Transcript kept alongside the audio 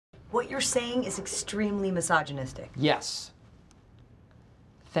What you're saying is extremely misogynistic. Yes.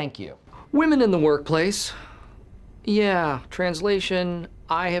 Thank you. Women in the workplace. Yeah, translation,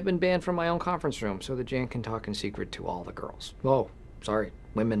 I have been banned from my own conference room so that Jan can talk in secret to all the girls. Oh, sorry,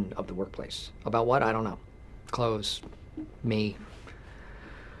 women of the workplace. About what? I don't know. Clothes, me.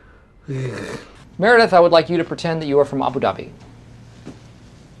 Meredith, I would like you to pretend that you are from Abu Dhabi.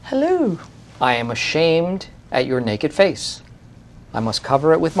 Hello. I am ashamed at your naked face. I must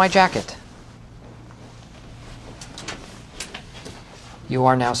cover it with my jacket. You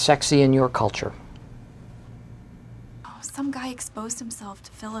are now sexy in your culture. Oh, some guy exposed himself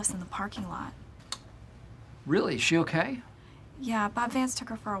to Phyllis in the parking lot. Really? Is she okay? Yeah, Bob Vance took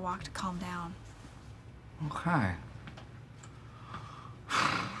her for a walk to calm down. Okay.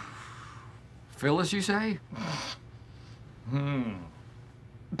 Phyllis, you say?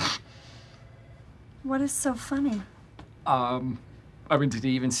 What is so funny? I mean, did he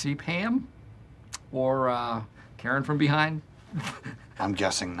even see Pam? Or, Karen from behind? I'm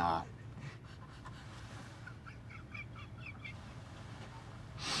guessing not.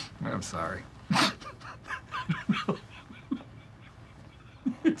 I'm sorry.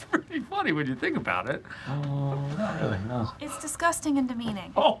 It's pretty funny when you think about it. Not really, no. It's disgusting and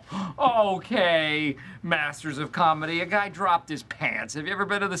demeaning. Oh, okay. Masters of comedy. A guy dropped his pants. Have you ever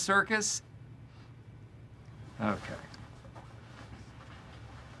been to the circus? Okay.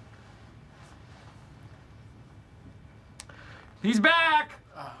 He's back!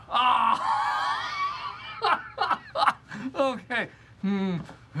 Okay.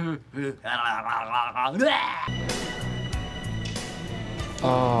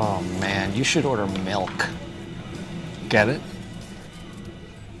 Oh, man, you should order milk. Get it?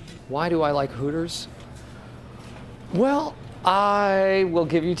 Why do I like Hooters? Well, I will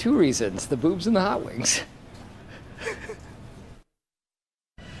give you 2 reasons. The boobs and the hot wings.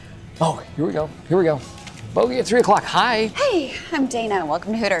 Oh, here we go. Here we go. Bogey at 3 o'clock. Hi. Hey, I'm Dana.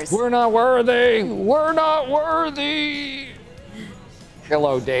 Welcome to Hooters. We're not worthy. We're not worthy.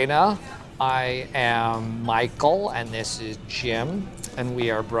 Hello, Dana. I am Michael, and this is Jim, and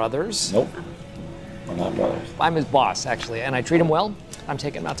we are brothers. Nope. We're not brothers. I'm his boss, actually, and I treat him well. I'm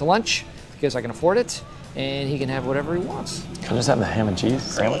taking him out to lunch because I can afford it, and he can have whatever he wants. Can I just have the ham and cheese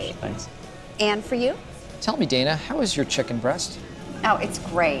sandwich? Thanks. And for you? Tell me, Dana, how is your chicken breast? Oh, it's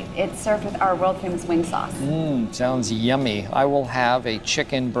great. It's served with our world-famous wing sauce. Sounds yummy. I will have a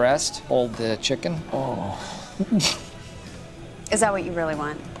chicken breast. Hold the chicken. Oh. Is that what you really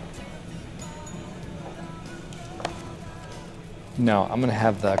want? No, I'm gonna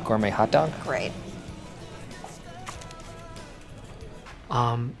have the gourmet hot dog. Great.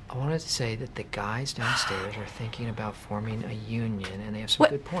 I wanted to say that the guys downstairs are thinking about forming a union, and they have some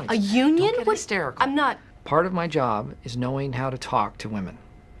good points. A union? Don't get hysterical. I'm not. Part of my job is knowing how to talk to women.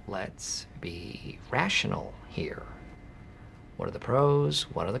 Let's be rational here. What are the pros?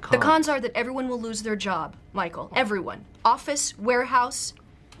 What are the cons? The cons are that everyone will lose their job, Michael. Everyone. Office, warehouse.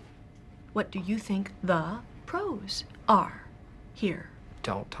 What do you think the pros are here?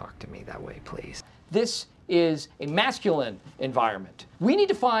 Don't talk to me that way, please. This is a masculine environment. We need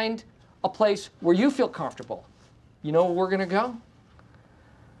to find a place where you feel comfortable. You know where we're gonna go?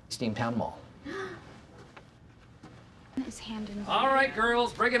 Steamtown Mall. His hand in. All right,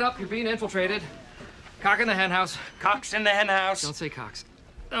 girls, bring it up. You're being infiltrated. Cock in the hen house. Cock's in the hen house. Don't say cocks.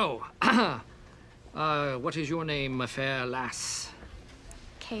 Oh, what is your name, ma fair lass?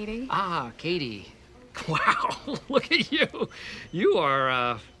 Katie. Ah, Katie. Wow, look at you. You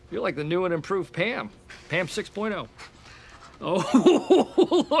are, you're like the new and improved Pam. Pam 6.0.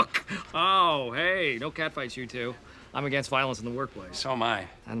 Oh, look. Oh, hey, no catfights, you two. I'm against violence in the workplace. So am I.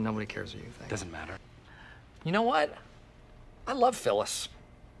 And nobody cares what you think. Doesn't matter. You know what? I love Phyllis.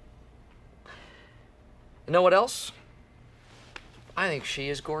 You know what else? I think she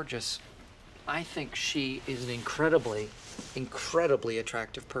is gorgeous. I think she is an incredibly, incredibly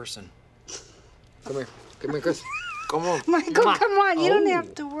attractive person. Come here. Come here, Chris. Come on. Michael, come on. You don't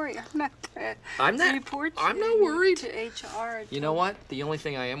have to worry. I'm not report I'm not worried. to HR. You know what? The only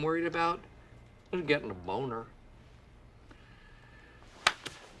thing I am worried about is getting a boner.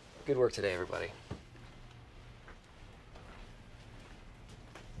 Good work today, everybody.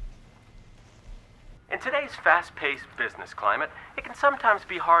 In today's fast-paced business climate, it can sometimes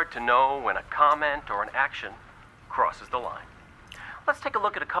be hard to know when a comment or an action crosses the line. Let's take a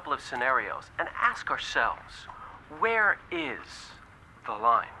look at a couple of scenarios and ask ourselves, where is the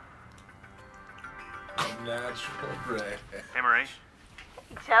line? Natural red. Hey, Marie.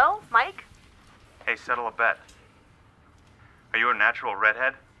 So, Mike? Hey, settle a bet. Are you a natural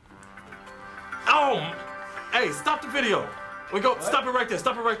redhead? Oh! Hey, stop the video! We go. Stop it right there.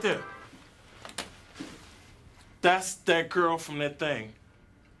 Stop it right there. That's that girl from that thing.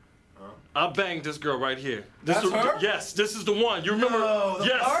 I banged this girl right here. That's her? Yes, this is the one. You remember? No, the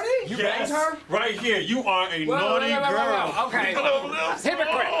yes. party? You banged her? Right here. You are a naughty girl. Okay.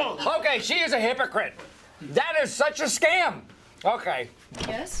 Hypocrite. Okay, she is a hypocrite. That is such a scam. Okay.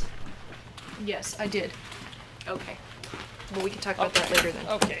 Yes? Yes, I did. Okay. Well, we can talk about that later then.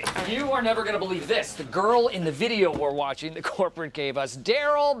 Okay. You are never going to believe this. The girl in the video we're watching, the corporate gave us,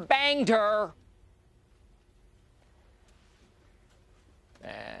 Daryl banged her.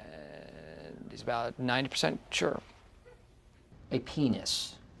 And he's about 90% sure. A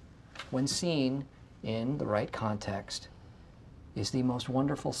penis, when seen in the right context, is the most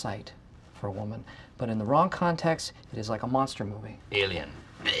wonderful sight for a woman. But in the wrong context, it is like a monster movie. Alien.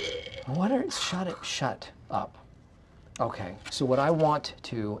 Shut up. Okay, so what I want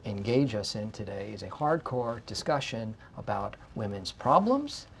to engage us in today is a hardcore discussion about women's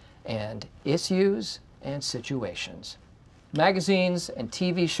problems and issues and situations. Magazines and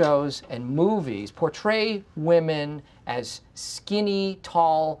TV shows and movies portray women as skinny,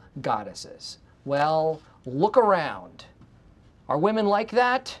 tall goddesses. Well, look around. Are women like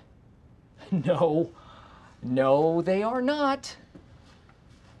that? No. No, they are not.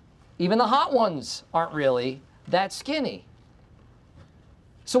 Even the hot ones aren't really that skinny.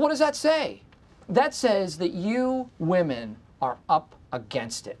 So what does that say? That says that you women are up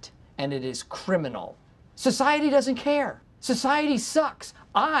against it, and it is criminal. Society doesn't care. Society sucks.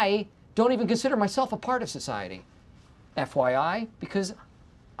 I don't even consider myself a part of society. FYI, because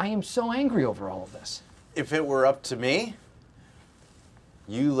I am so angry over all of this. If it were up to me,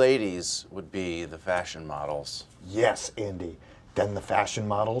 you ladies would be the fashion models. Yes, Andy. Then the fashion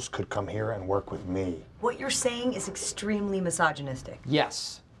models could come here and work with me. What you're saying is extremely misogynistic.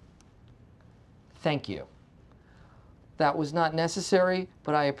 Yes. Thank you. That was not necessary,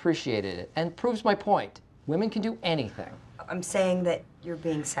 but I appreciated it. And proves my point. Women can do anything. I'm saying that you're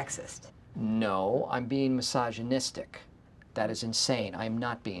being sexist. No, I'm being misogynistic. That is insane. I am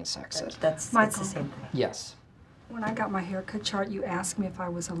not being sexist. That's the Michael. same thing. Yes. When I got my haircut chart, you asked me if I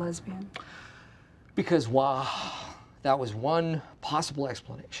was a lesbian. Because, wow, that was one possible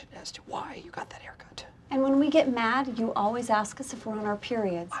explanation as to why you got that haircut. And when we get mad, you always ask us if we're on our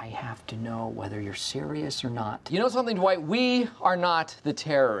periods. I have to know whether you're serious or not. You know something, Dwight? We are not the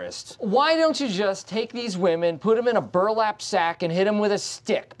terrorists. Why don't you just take these women, put them in a burlap sack, and hit them with a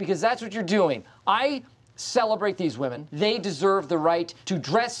stick? Because that's what you're doing. I celebrate these women. They deserve the right to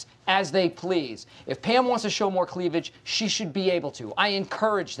dress as they please. If Pam wants to show more cleavage, she should be able to. I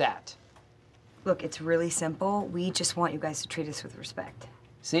encourage that. Look, it's really simple. We just want you guys to treat us with respect.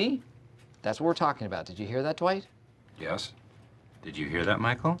 See? That's what we're talking about. Did you hear that, Dwight? Yes. Did you hear that,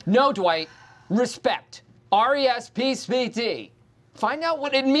 Michael? No, Dwight. Respect. R-E-S-P-C-T. Find out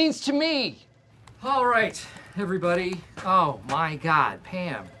what it means to me. All right, everybody. Oh, my God,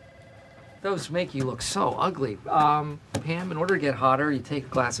 Pam. Those make you look so ugly. Pam, in order to get hotter, you take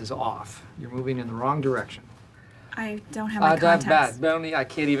glasses off. You're moving in the wrong direction. I don't have my That's contacts. bad. Melanie, I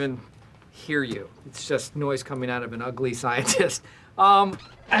can't even hear you. It's just noise coming out of an ugly scientist.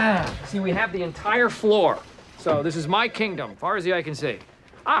 See, we have the entire floor. So this is my kingdom, far as the eye can see.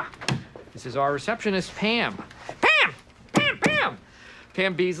 This is our receptionist, Pam. Pam!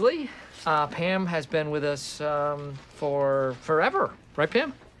 Pam Beesley. Pam has been with us for forever. Right,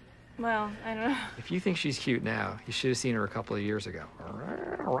 Pam? Well, I don't know. If you think she's cute now, you should have seen her a couple of years ago.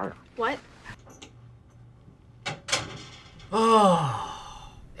 What? Oh.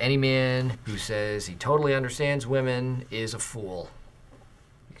 Any man who says he totally understands women is a fool.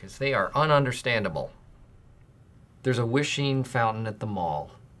 Because they are ununderstandable. There's a wishing fountain at the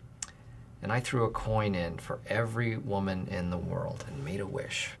mall. And I threw a coin in for every woman in the world and made a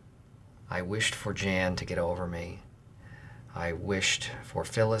wish. I wished for Jan to get over me. I wished for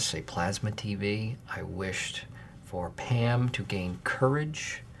Phyllis a plasma TV. I wished for Pam to gain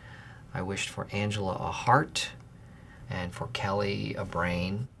courage. I wished for Angela a heart. And for Kelly a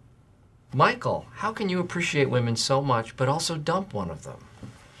brain. Michael, how can you appreciate women so much but also dump one of them?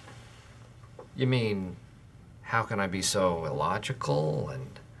 You mean, how can I be so illogical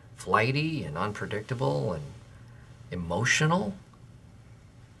and flighty and unpredictable and emotional?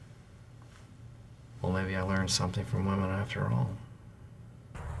 Well, maybe I learned something from women after all.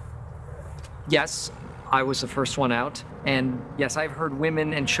 Yes, I was the first one out. And yes, I've heard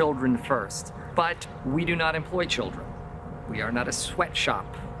women and children first. But we do not employ children. We are not a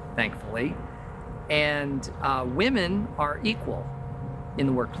sweatshop, thankfully. And women are equal in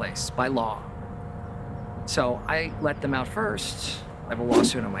the workplace by law. So I let them out first. I have a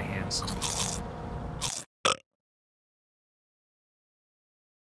lawsuit on my hands.